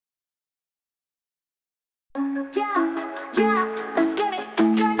let's get it,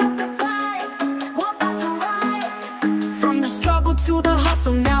 turn up the vibe. We're about to ride. From the struggle to the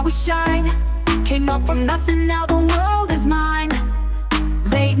hustle, now we shine. Came up from nothing, now the world is mine.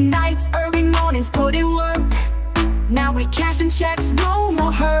 Late nights, early mornings, put in work. Now we cashing checks, no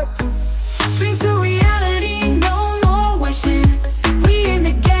more hurt. Dreams to reality, no more wishing. We in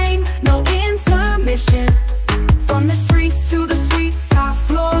the game, no intermission. From the streets to the suites, top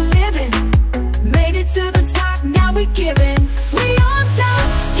floor living. Made it to the top, now we giving. We on top,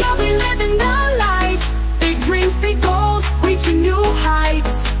 yeah, we living the life. Big dreams, big goals, reaching new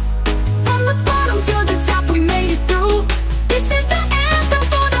heights. From the bottom to the top, we made it through. This is the anthem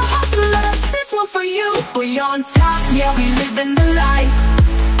for the hustlers, this one's for you. We on top, yeah, we living the life.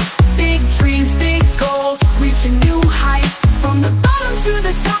 Big dreams, big goals, reaching new heights. From the bottom to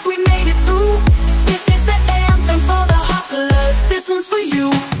the top, we made it through. This is the anthem for the hustlers, this one's for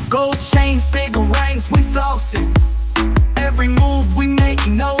you. Gold chains, big rings, we flossing. Every move we make,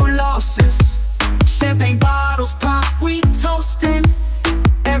 no losses. Champagne bottles pop, we toasting.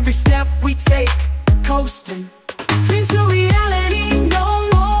 Every step we take, coasting. Dreams to reality, no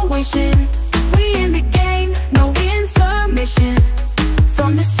more wishing. We in the game, no intermission.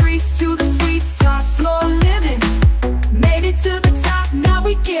 From the streets to the suites, top floor living. Made it to the top, now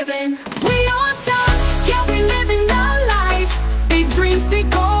we giving. We on top, yeah, we living the life. Big dreams, big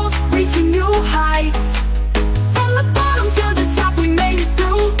goals, reaching new heights. From the bottom to the top, we made it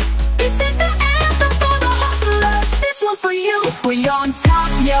through. This is the anthem for the hustlers, this one's for you. We on top,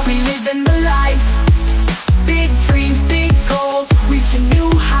 yeah, we living the life. Big dreams, big goals, reaching new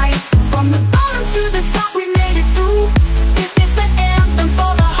heights. From the bottom to the top, we made it through. This is the anthem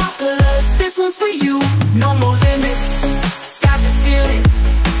for the hustlers, this one's for you. No more limits, sky's the ceiling.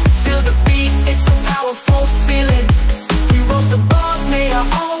 Feel the beat, it's a powerful feeling. We rose above, made our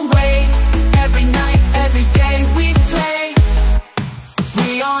own way. Every night, every day we slay.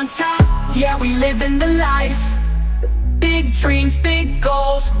 We on top, yeah, we living the life. Big dreams, big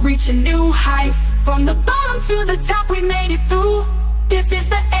goals, reaching new heights. From the bottom to the top, we made it through. This is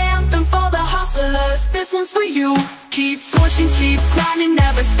the anthem for the hustlers, this one's for you. Keep pushing, keep grinding,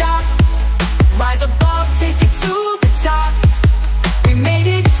 never stop. Rise above, take it to the top. We made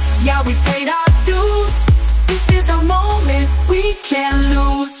it, yeah, we paid our dues. This is a moment we can't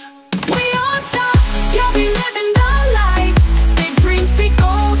lose. We on top, yeah, we living the life. Big dreams, big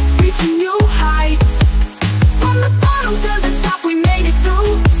goals, reaching new heights. From the bottom to the top, we made it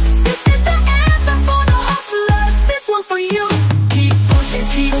through. This is the anthem for the hustlers, this one's for you. Keep pushing,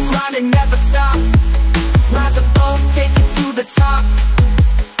 keep grinding, never stop. Rise above, take it to the top.